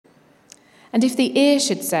And if the ear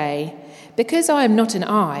should say, "Because I am not an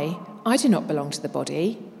eye, I do not belong to the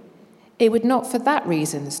body," it would not for that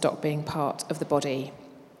reason stop being part of the body.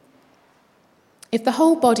 If the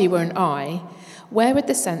whole body were an eye, where would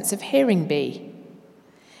the sense of hearing be?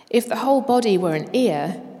 If the whole body were an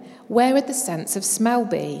ear, where would the sense of smell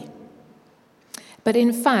be? But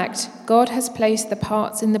in fact, God has placed the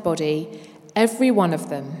parts in the body, every one of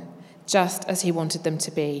them, just as he wanted them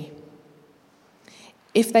to be.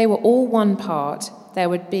 If they were all one part, where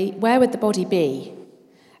would the body be?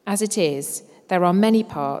 As it is, there are many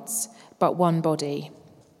parts, but one body.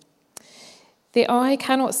 The eye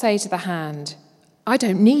cannot say to the hand, "I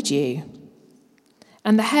don't need you."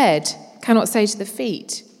 And the head cannot say to the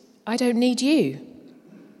feet, "I don't need you."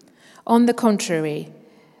 On the contrary,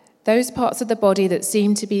 those parts of the body that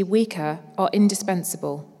seem to be weaker are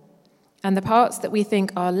indispensable, and the parts that we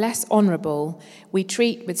think are less honourable we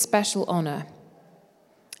treat with special honour,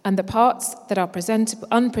 and the parts that are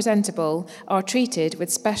unpresentable are treated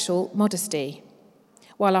with special modesty,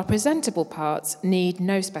 while our presentable parts need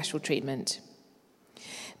no special treatment.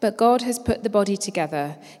 But God has put the body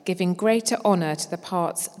together, giving greater honour to the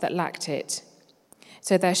parts that lacked it,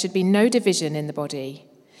 so there should be no division in the body,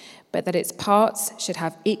 but that its parts should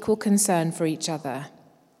have equal concern for each other.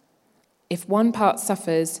 If one part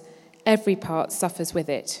suffers, every part suffers with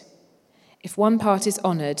it. If one part is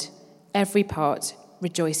honoured, every part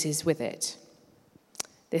rejoices with it.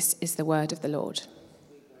 This is the word of the Lord.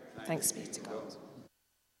 Thanks be to God.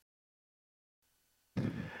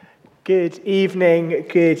 Good evening.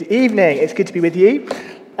 It's good to be with you.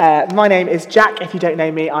 My name is Jack. If you don't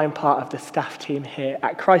know me, I'm part of the staff team here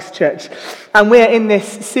at Christ Church. And we're in this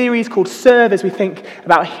series called Serve as we think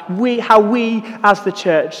about how we as the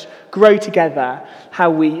church grow together, how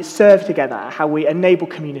we serve together, how we enable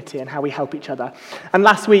community and how we help each other. And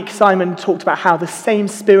last week, Simon talked about how the same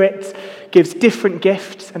Spirit gives different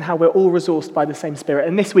gifts and how we're all resourced by the same Spirit.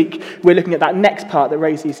 And this week, we're looking at that next part that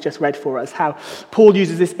Rosie's just read for us, how Paul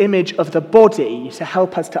uses this image of the body to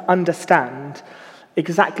help us to understand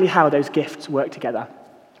exactly how those gifts work together.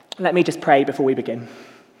 Let me just pray before we begin.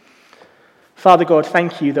 Father God,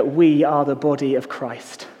 thank you that we are the body of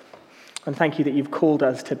Christ. And thank you that you've called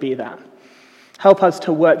us to be that. Help us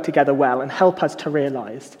to work together well and help us to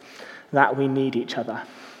realize that we need each other.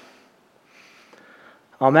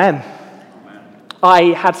 Amen.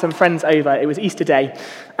 I had some friends over, it was Easter Day,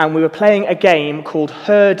 and we were playing a game called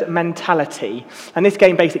Herd Mentality. And this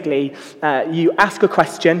game basically, you ask a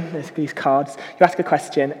question, there's these cards, you ask a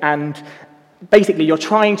question, and basically you're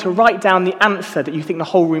trying to write down the answer that you think the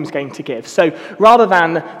whole room's going to give. So rather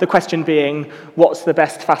than the question being, what's the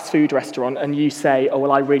best fast food restaurant? And you say, oh,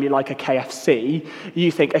 well, I really like a KFC.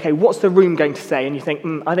 You think, okay, what's the room going to say? And you think,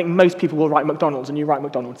 I think most people will write McDonald's, and you write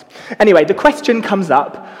McDonald's. Anyway, the question comes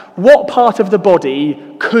up, what part of the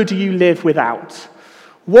body could you live without?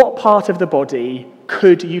 What part of the body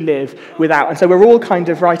could you live without? And so we're all kind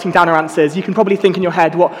of writing down our answers. You can probably think in your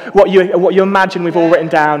head what you imagine we've all written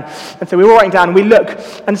down. And so we're all writing down, and we look,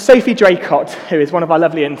 and Sophie Draycott, who is one of our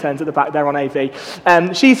lovely interns at the back there on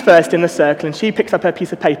AV, she's first in the circle, and she picks up her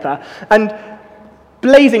piece of paper, and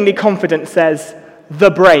blazingly confident says,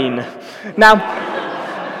 the brain. Now,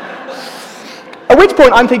 at which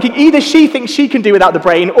point I'm thinking either she thinks she can do without the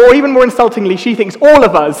brain, or even more insultingly, she thinks all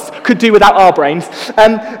of us could do without our brains.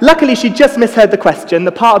 Luckily, she just misheard the question.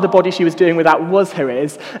 The part of the body she was doing without was her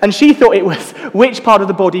ears, and she thought it was, which part of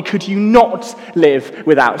the body could you not live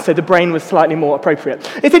without? So the brain was slightly more appropriate.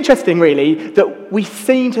 It's interesting, really, that we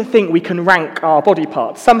seem to think we can rank our body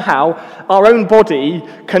parts. Somehow, our own body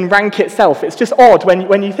can rank itself. It's just odd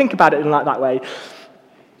when you think about it in that way.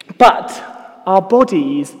 But our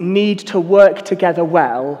bodies need to work together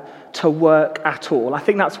well to work at all. I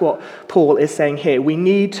think that's what Paul is saying here. We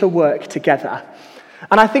need to work together.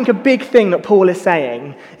 And I think a big thing that Paul is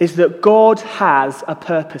saying is that God has a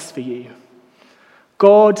purpose for you.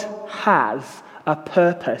 God has a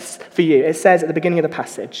purpose for you. It says at the beginning of the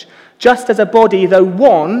passage, just as a body, though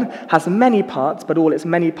one, has many parts, but all its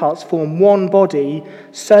many parts form one body,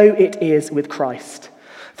 so it is with Christ.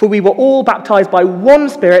 For we were all baptized by one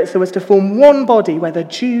Spirit so as to form one body, whether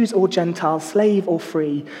Jews or Gentiles, slave or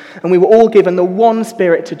free, and we were all given the one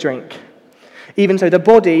Spirit to drink. Even so, the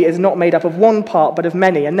body is not made up of one part, but of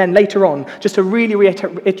many. And then later on, just to really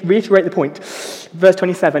reiterate the point, verse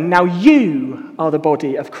 27, now you are the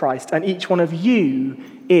body of Christ, and each one of you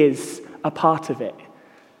is a part of it.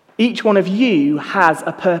 Each one of you has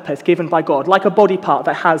a purpose given by God, like a body part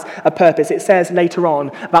that has a purpose. It says later on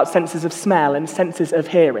about senses of smell and senses of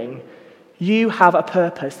hearing. You have a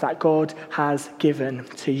purpose that God has given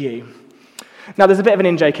to you. Now, there's a bit of an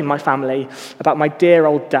in-joke in my family about my dear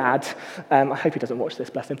old dad. I hope he doesn't watch this,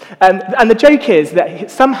 bless him. And the joke is that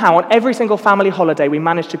somehow on every single family holiday we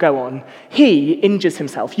manage to go on, he injures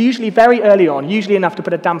himself, usually very early on, usually enough to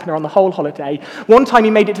put a dampener on the whole holiday. One time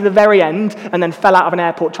he made it to the very end and then fell out of an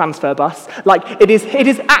airport transfer bus. Like, it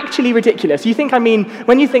is actually ridiculous. You think I mean,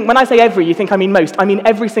 when I say every, you think I mean most. I mean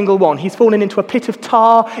every single one. He's fallen into a pit of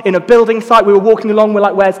tar in a building site. We were walking along, we're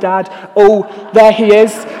like, where's Dad? Oh, there he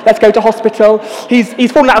is. Let's go to hospital.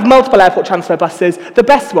 He's fallen out of multiple airport transfer buses. The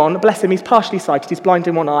best one, bless him, he's partially sighted, he's blind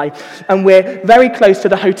in one eye, and we're very close to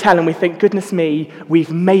the hotel, and we think, goodness me,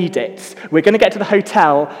 we've made it. We're going to get to the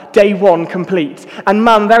hotel, day one complete. And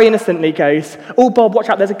Mum very innocently goes, oh, Bob, watch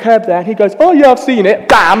out, there's a curb there. And he goes, oh, yeah, I've seen it.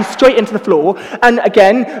 Bam, straight into the floor. And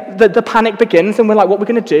again, the panic begins, and we're like, what are we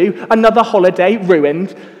going to do? Another holiday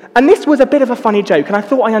ruined. And this was a bit of a funny joke, and I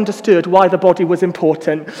thought I understood why the body was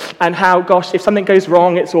important and how, gosh, if something goes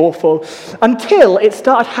wrong, it's awful, until it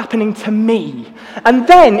started happening to me. And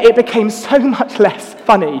then it became so much less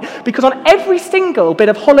funny, because on every single bit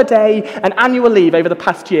of holiday and annual leave over the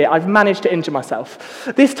past year, I've managed to injure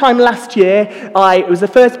myself. This time last year, it was the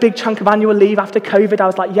first big chunk of annual leave after COVID. I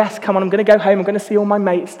was like, yes, come on, I'm going to go home, I'm going to see all my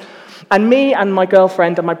mates. And me and my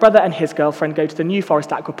girlfriend and my brother and his girlfriend go to the New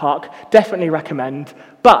Forest Aqua Park. Definitely recommend.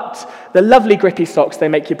 But the lovely grippy socks they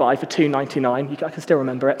make you buy for $2.99, I can still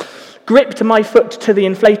remember it, gripped my foot to the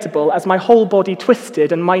inflatable as my whole body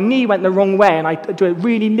twisted and my knee went the wrong way and I do a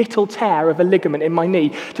really little tear of a ligament in my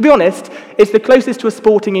knee. To be honest, it's the closest to a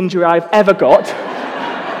sporting injury I've ever got.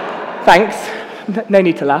 Thanks. No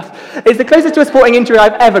need to laugh. It's the closest to a sporting injury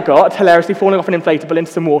I've ever got, hilariously falling off an inflatable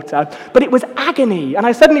into some water. But it was agony, and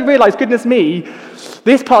I suddenly realised, goodness me,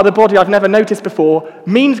 this part of the body I've never noticed before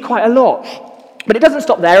means quite a lot. But it doesn't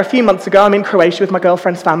stop there. A few months ago, I'm in Croatia with my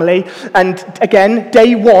girlfriend's family, and again,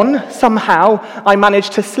 day one, somehow, I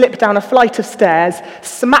managed to slip down a flight of stairs,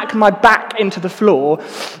 smack my back into the floor,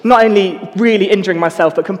 not only really injuring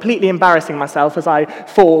myself, but completely embarrassing myself as I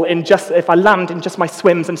fall if I land in just my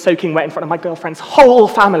swims and soaking wet in front of my girlfriend's whole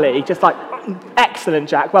family, just like, excellent,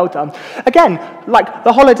 Jack, well done. Again, like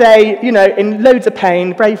the holiday, in loads of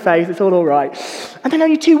pain, brave face, it's all right. And then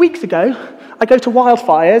only 2 weeks ago, I go to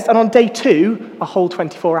Wildfires, and on day 2, a whole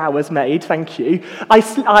 24 hours made, thank you,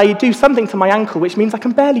 I do something to my ankle, which means I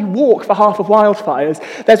can barely walk for half of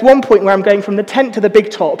Wildfires. There's one point where I'm going from the tent to the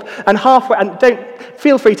big top, and halfway, and don't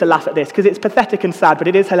feel free to laugh at this, because it's pathetic and sad, but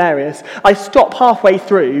it is hilarious. I stop halfway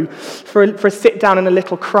through for a sit down and a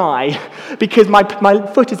little cry, because my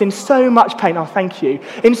foot is in so much pain. Oh, thank you.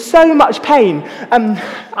 In so much pain.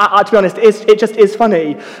 To be honest, it just is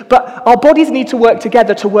funny. But our bodies need to work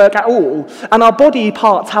together to work at all. And our body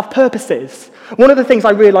parts have purposes. One of the things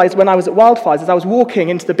I realised when I was at Wildfires is I was walking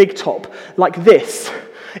into the big top like this,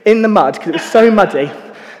 in the mud, because it was so muddy.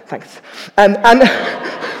 Thanks.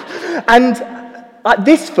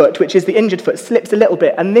 This foot, which is the injured foot, slips a little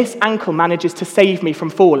bit, and this ankle manages to save me from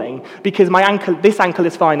falling, because this ankle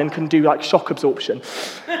is fine and can do like shock absorption.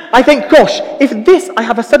 I think, gosh, I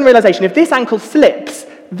have a sudden realisation, if this ankle slips,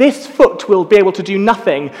 this foot will be able to do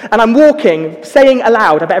nothing. And I'm walking, saying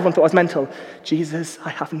aloud, I bet everyone thought I was mental, Jesus, I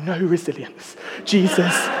have no resilience.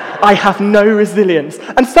 Jesus, I have no resilience.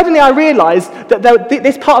 And suddenly I realised that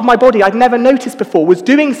this part of my body I'd never noticed before was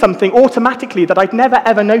doing something automatically that I'd never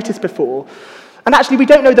ever noticed before. And actually, we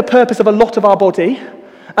don't know the purpose of a lot of our body,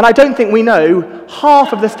 and I don't think we know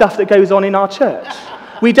half of the stuff that goes on in our church.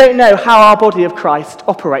 We don't know how our body of Christ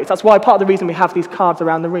operates. That's why part of the reason we have these cards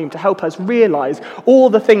around the room, to help us realise all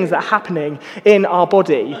the things that are happening in our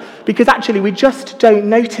body, because actually we just don't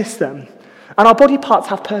notice them. And our body parts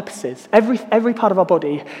have purposes. Every part of our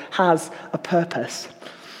body has a purpose.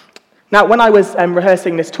 Now, when I was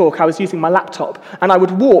rehearsing this talk, I was using my laptop, and I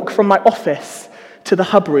would walk from my office to the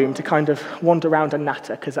hub room to kind of wander around and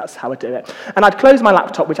natter, because that's how I do it. And I'd close my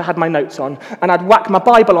laptop, which I had my notes on, and I'd whack my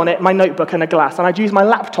Bible on it, my notebook, and a glass, and I'd use my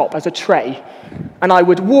laptop as a tray. And I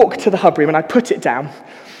would walk to the hub room, and I'd put it down.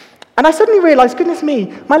 And I suddenly realised, goodness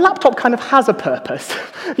me, my laptop kind of has a purpose.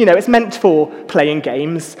 It's meant for playing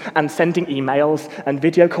games and sending emails and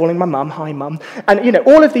video calling my mum, hi mum, and,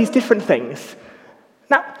 all of these different things.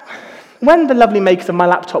 Now, when the lovely makers of my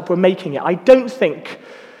laptop were making it, I don't think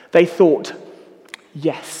they thought,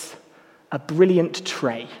 yes, a brilliant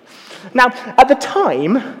tray. Now, at the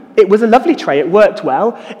time, it was a lovely tray. It worked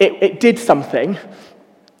well. It did something.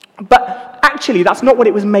 But actually, that's not what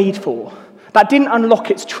it was made for. That didn't unlock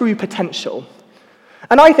its true potential.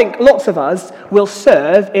 And I think lots of us will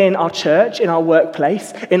serve in our church, in our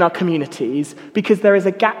workplace, in our communities, because there is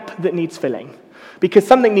a gap that needs filling. Because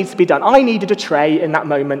something needs to be done. I needed a tray in that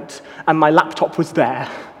moment, and my laptop was there.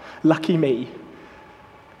 Lucky me.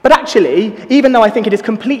 But actually, even though I think it is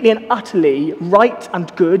completely and utterly right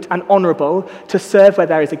and good and honourable to serve where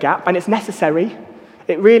there is a gap, and it's necessary,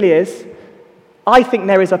 it really is, I think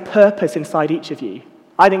there is a purpose inside each of you.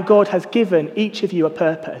 I think God has given each of you a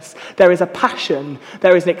purpose. There is a passion,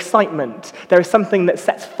 there is an excitement, there is something that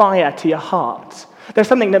sets fire to your heart. There's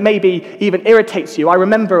something that maybe even irritates you. I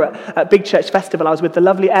remember at Big Church Festival, I was with the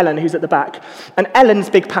lovely Ellen, who's at the back. And Ellen's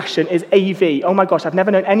big passion is AV. Oh my gosh, I've never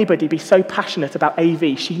known anybody be so passionate about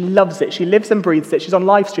AV. She loves it. She lives and breathes it. She's on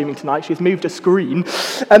live streaming tonight. She's moved a screen.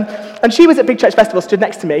 And she was at Big Church Festival, stood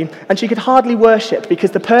next to me, and she could hardly worship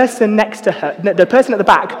because the person next to her, the person at the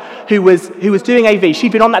back who was doing AV,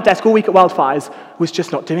 she'd been on that desk all week at Wildfires, was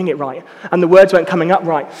just not doing it right. And the words weren't coming up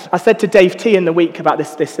right. I said to Dave T in the week about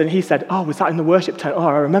this, and he said, oh, was that in the worship tone? Oh,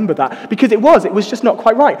 I remember that. Because it was just not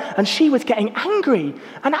quite right. And she was getting angry.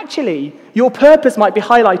 And actually, your purpose might be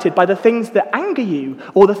highlighted by the things that anger you,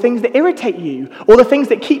 or the things that irritate you, or the things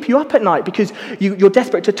that keep you up at night because you're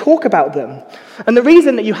desperate to talk about them. And the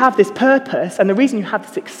reason that you have this purpose, and the reason you have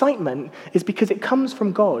this excitement, is because it comes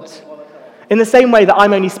from God. In the same way that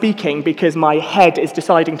I'm only speaking because my head is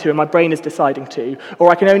deciding to and my brain is deciding to,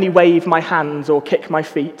 or I can only wave my hands or kick my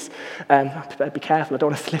feet. I better be careful, I don't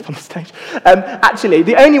want to slip on the stage. Actually,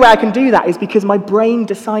 the only way I can do that is because my brain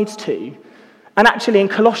decides to. And actually, in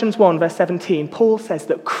Colossians 1, verse 17, Paul says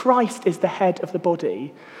that Christ is the head of the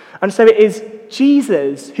body. And so it is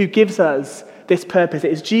Jesus who gives us this purpose.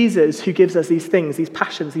 It is Jesus who gives us these things, these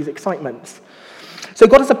passions, these excitements. So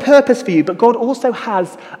God has a purpose for you, but God also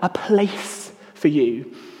has a place for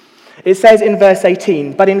you. It says in verse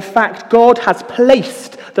 18, but in fact, God has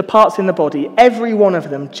placed the parts in the body, every one of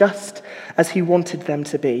them, just as he wanted them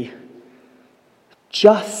to be.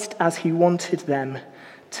 Just as he wanted them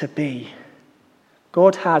to be.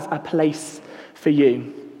 God has a place for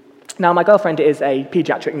you. Now, my girlfriend is a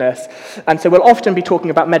paediatric nurse, and so we'll often be talking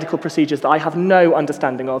about medical procedures that I have no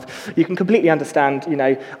understanding of. You can completely understand,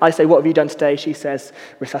 I say, what have you done today? She says,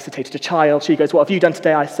 resuscitated a child. She goes, what have you done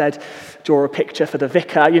today? I said, draw a picture for the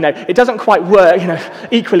vicar. It doesn't quite work,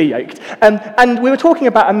 equally yoked. And we were talking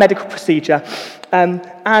about a medical procedure,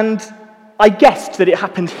 and I guessed that it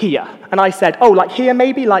happened here. And I said, oh, like here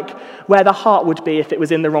maybe, like where the heart would be if it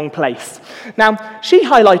was in the wrong place. Now, she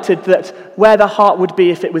highlighted that where the heart would be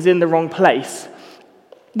if it was in the wrong place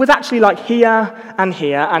was actually like here and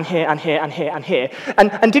here and here and here and here and here,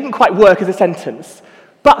 and didn't quite work as a sentence.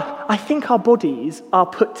 But I think our bodies are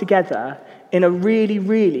put together in a really,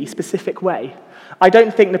 really specific way. I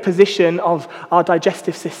don't think the position of our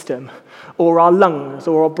digestive system or our lungs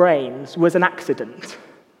or our brains was an accident.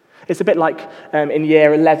 It's a bit like in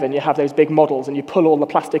year 11, you have those big models and you pull all the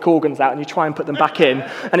plastic organs out and you try and put them back in.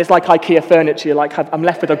 And it's like IKEA furniture. You're like, I'm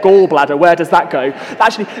left with a gallbladder. Where does that go?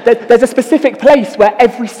 Actually, there's a specific place where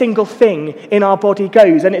every single thing in our body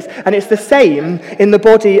goes. And it's the same in the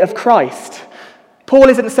body of Christ. Paul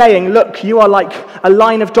isn't saying, look, you are like a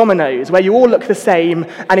line of dominoes where you all look the same.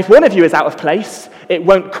 And if one of you is out of place, it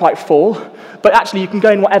won't quite fall. But actually, you can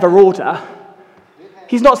go in whatever order.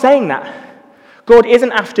 He's not saying that. God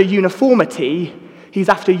isn't after uniformity, he's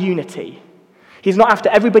after unity. He's not after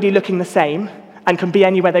everybody looking the same and can be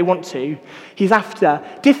anywhere they want to. He's after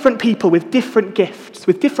different people with different gifts,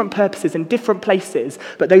 with different purposes in different places,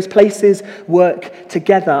 but those places work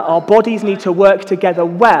together. Our bodies need to work together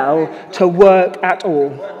well to work at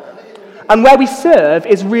all. And where we serve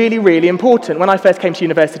is really, really important. When I first came to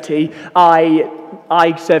university,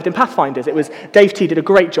 I served in Pathfinders. It was Dave T did a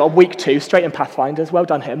great job, week 2, straight in Pathfinders, well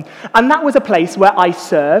done him. And that was a place where I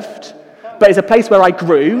served, but it's a place where I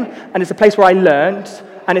grew, and it's a place where I learned,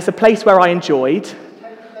 and it's a place where I enjoyed.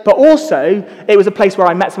 But also, it was a place where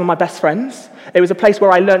I met some of my best friends. It was a place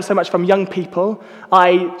where I learned so much from young people.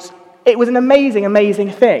 It was an amazing,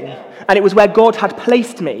 amazing thing. And it was where God had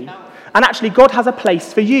placed me. And actually, God has a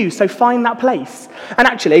place for you, so find that place. And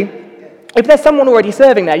actually, if there's someone already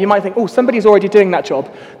serving there, you might think, oh, somebody's already doing that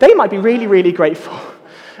job. They might be really, really grateful.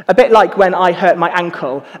 A bit like when I hurt my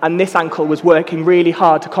ankle, and this ankle was working really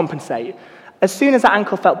hard to compensate. As soon as that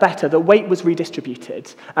ankle felt better, the weight was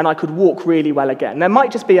redistributed, and I could walk really well again. There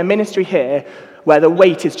might just be a ministry here where the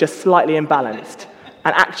weight is just slightly imbalanced.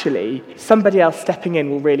 And actually, somebody else stepping in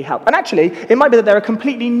will really help. And actually, it might be that there are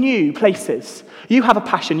completely new places. You have a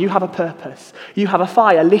passion, you have a purpose, you have a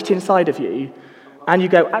fire lit inside of you, and you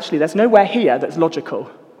go, actually, there's nowhere here that's logical.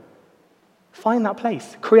 Find that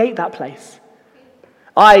place, create that place.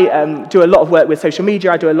 I do a lot of work with social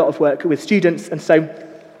media, I do a lot of work with students, and so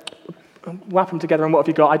wrap them together and what have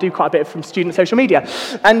you got? I do quite a bit from student social media.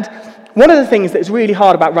 And one of the things that is really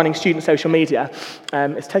hard about running student social media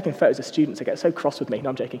is taking photos of students that get so cross with me. No,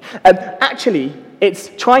 I'm joking. Actually,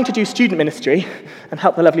 It's trying to do student ministry and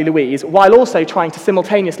help the lovely Louise, while also trying to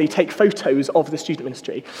simultaneously take photos of the student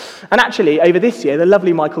ministry. And actually, over this year, the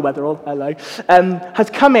lovely Michael Weatherall, hello,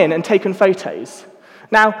 has come in and taken photos.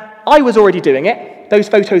 Now, I was already doing it. Those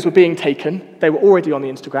photos were being taken. They were already on the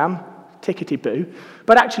Instagram, tickety-boo.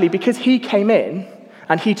 But actually, because he came in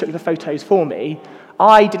and he took the photos for me,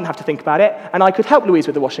 I didn't have to think about it, and I could help Louise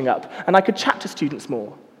with the washing up, and I could chat to students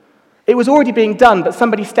more. It was already being done, but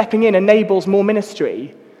somebody stepping in enables more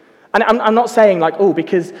ministry. And I'm not saying like, oh,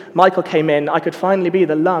 because Michael came in, I could finally be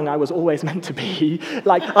the lung I was always meant to be.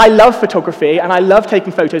 Like, I love photography, and I love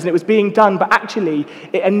taking photos, and it was being done, but actually,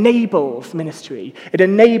 it enables ministry. It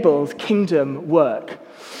enables kingdom work.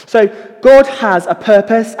 So God has a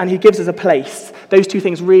purpose, and he gives us a place. Those two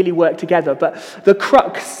things really work together, but the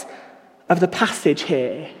crux of the passage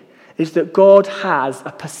here is that God has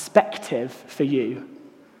a perspective for you.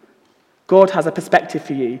 God has a perspective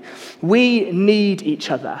for you. We need each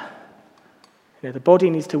other. The body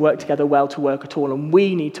needs to work together well to work at all, and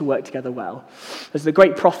we need to work together well. As the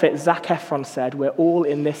great prophet Zac Efron said, we're all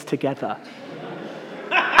in this together.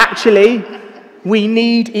 Actually, we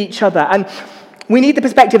need each other, and we need the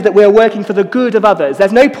perspective that we're working for the good of others.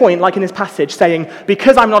 There's no point, like in this passage, saying,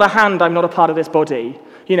 because I'm not a hand, I'm not a part of this body.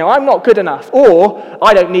 I'm not good enough, or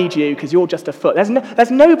I don't need you because you're just a foot.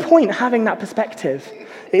 There's no point having that perspective.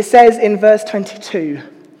 It says in verse 22,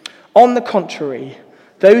 on the contrary,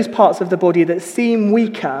 those parts of the body that seem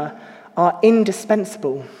weaker are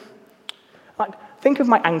indispensable. Like, think of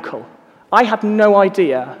my ankle. I had no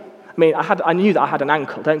idea. I knew that I had an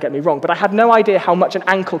ankle, don't get me wrong, but I had no idea how much an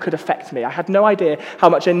ankle could affect me. I had no idea how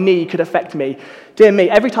much a knee could affect me. Dear me,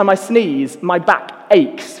 every time I sneeze, my back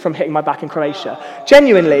aches from hitting my back in Croatia.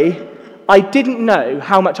 Genuinely, I didn't know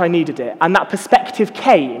how much I needed it, and that perspective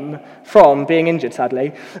came from being injured,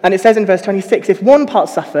 sadly. And it says in verse 26, if one part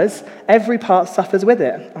suffers, every part suffers with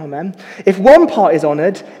it. Amen. If one part is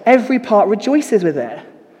honoured, every part rejoices with it.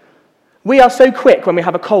 We are so quick when we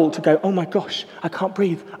have a cold to go, oh my gosh, I can't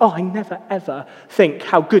breathe. Oh, I never, ever think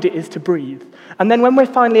how good it is to breathe. And then when we're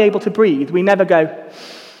finally able to breathe, we never go,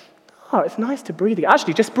 oh, it's nice to breathe again.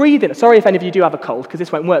 Actually, just breathe in. Sorry if any of you do have a cold, because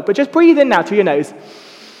this won't work, but just breathe in now through your nose.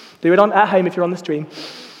 Do it at home if you're on the stream.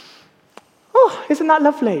 Oh, isn't that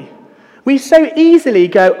lovely? We so easily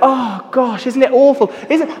go, oh gosh, isn't it awful?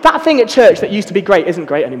 Isn't that thing at church that used to be great isn't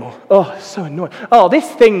great anymore? Oh, it's so annoying. Oh, this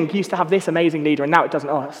thing used to have this amazing leader and now it doesn't.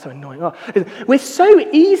 Oh, that's so annoying. Oh, we're so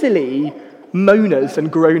easily moaners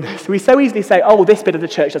and groaners. We so easily say, oh, this bit of the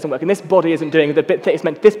church doesn't work and this body isn't doing the bit that it's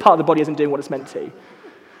meant. This part of the body isn't doing what it's meant to.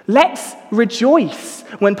 Let's rejoice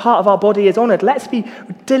when part of our body is honoured. Let's be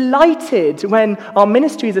delighted when our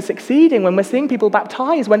ministries are succeeding, when we're seeing people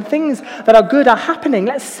baptized, when things that are good are happening.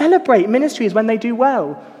 Let's celebrate ministries when they do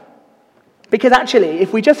well. Because actually,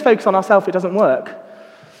 if we just focus on ourselves, it doesn't work.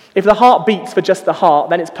 If the heart beats for just the heart,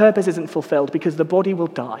 then its purpose isn't fulfilled because the body will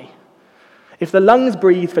die. If the lungs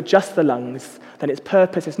breathe for just the lungs, then its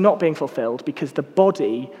purpose is not being fulfilled because the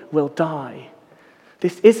body will die.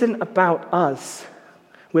 This isn't about us.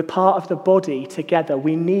 We're part of the body together.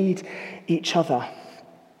 We need each other.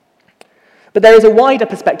 But there is a wider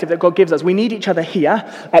perspective that God gives us. We need each other here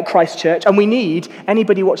at Christ Church, and we need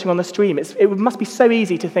anybody watching on the stream. It must be so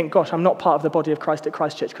easy to think, gosh, I'm not part of the body of Christ at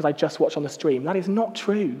Christ Church because I just watch on the stream. That is not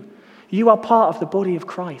true. You are part of the body of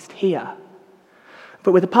Christ here.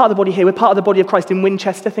 But we're part of the body here. We're part of the body of Christ in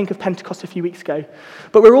Winchester. Think of Pentecost a few weeks ago.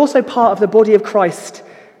 But we're also part of the body of Christ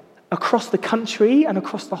across the country and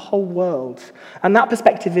across the whole world. And that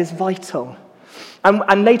perspective is vital.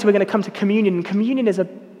 And later we're going to come to communion. And communion is a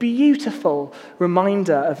beautiful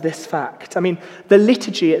reminder of this fact. I mean, the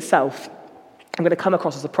liturgy itself, I'm going to come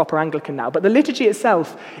across as a proper Anglican now, but the liturgy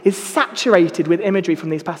itself is saturated with imagery from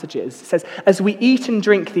these passages. It says, as we eat and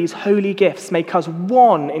drink these holy gifts, make us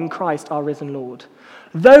one in Christ our risen Lord.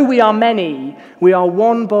 Though we are many, we are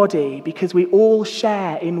one body because we all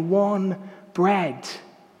share in one bread.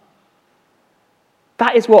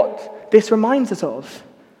 That is what this reminds us of.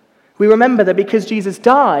 We remember that because Jesus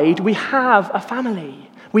died, we have a family.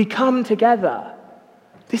 We come together.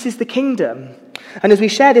 This is the kingdom. And as we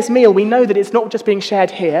share this meal, we know that it's not just being shared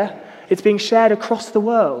here, it's being shared across the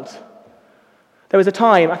world. There was a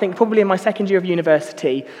time, I think probably in my second year of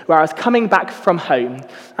university, where I was coming back from home,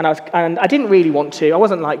 and I didn't really want to. I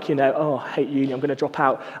wasn't like, oh, I hate uni, I'm going to drop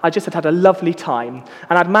out. I just had a lovely time,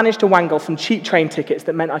 and I'd managed to wangle some cheap train tickets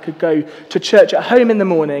that meant I could go to church at home in the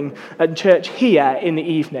morning and church here in the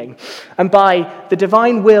evening. And by the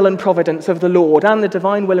divine will and providence of the Lord and the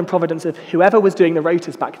divine will and providence of whoever was doing the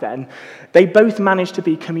rotas back then, they both managed to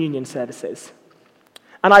be communion services.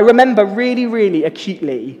 And I remember really, really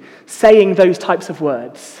acutely saying those types of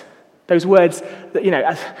words. Those words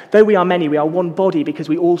that, though we are many, we are one body because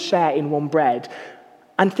we all share in one bread.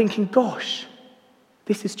 And thinking, gosh,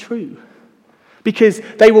 this is true. Because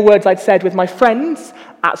they were words I'd said with my friends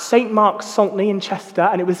at St. Mark's Saltney in Chester,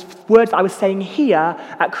 and it was words I was saying here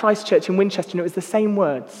at Christ Church in Winchester, and it was the same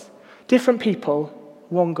words. Different people,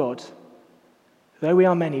 one God. Though we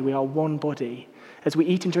are many, we are one body. As we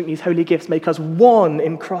eat and drink these holy gifts, make us one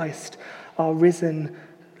in Christ, our risen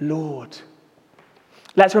Lord.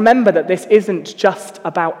 Let's remember that this isn't just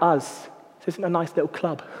about us. This isn't a nice little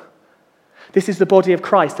club. This is the body of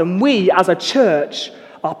Christ, and we as a church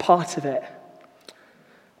are part of it.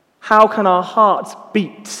 How can our hearts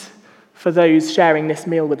beat for those sharing this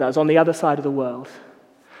meal with us on the other side of the world?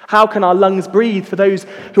 How can our lungs breathe for those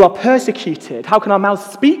who are persecuted? How can our mouths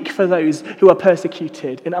speak for those who are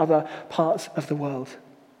persecuted in other parts of the world?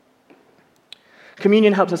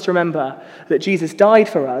 Communion helps us to remember that Jesus died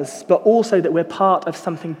for us, but also that we're part of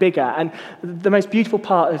something bigger. And the most beautiful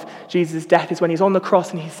part of Jesus' death is when he's on the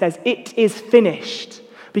cross and he says, "It is finished,"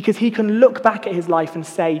 because he can look back at his life and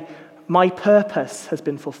say, my purpose has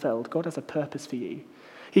been fulfilled. God has a purpose for you.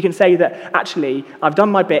 He can say that, actually, I've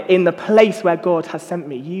done my bit in the place where God has sent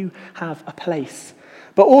me. You have a place.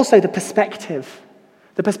 But also the perspective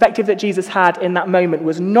that Jesus had in that moment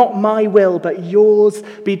was not my will, but yours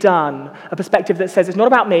be done. A perspective that says it's not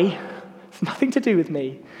about me. It's nothing to do with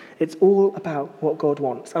me. It's all about what God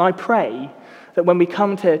wants. And I pray that when we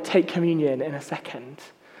come to take communion in a second,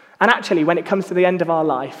 and actually when it comes to the end of our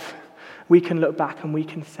life, we can look back and we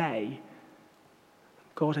can say,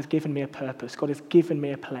 God has given me a purpose, God has given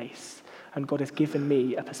me a place, and God has given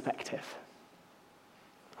me a perspective.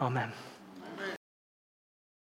 Amen.